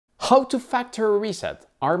How to factory reset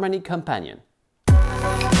Harmony Companion.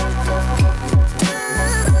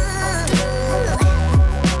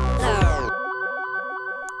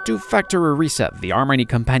 To factory reset the Harmony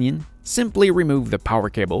Companion, simply remove the power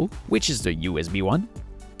cable, which is the USB one,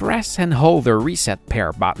 press and hold the reset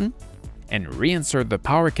pair button, and reinsert the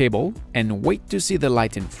power cable and wait to see the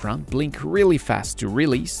light in front blink really fast to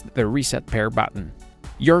release the reset pair button.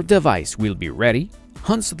 Your device will be ready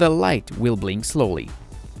once the light will blink slowly.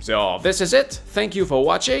 So this is it. Thank you for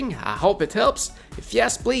watching. I hope it helps. If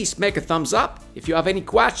yes, please make a thumbs up. If you have any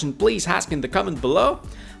question, please ask in the comment below.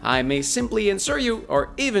 I may simply answer you or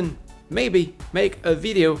even maybe make a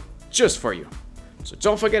video just for you. So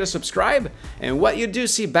don't forget to subscribe, and what you do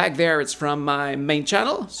see back there is from my main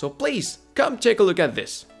channel, so please come take a look at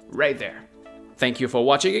this right there. Thank you for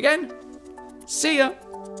watching again. See ya!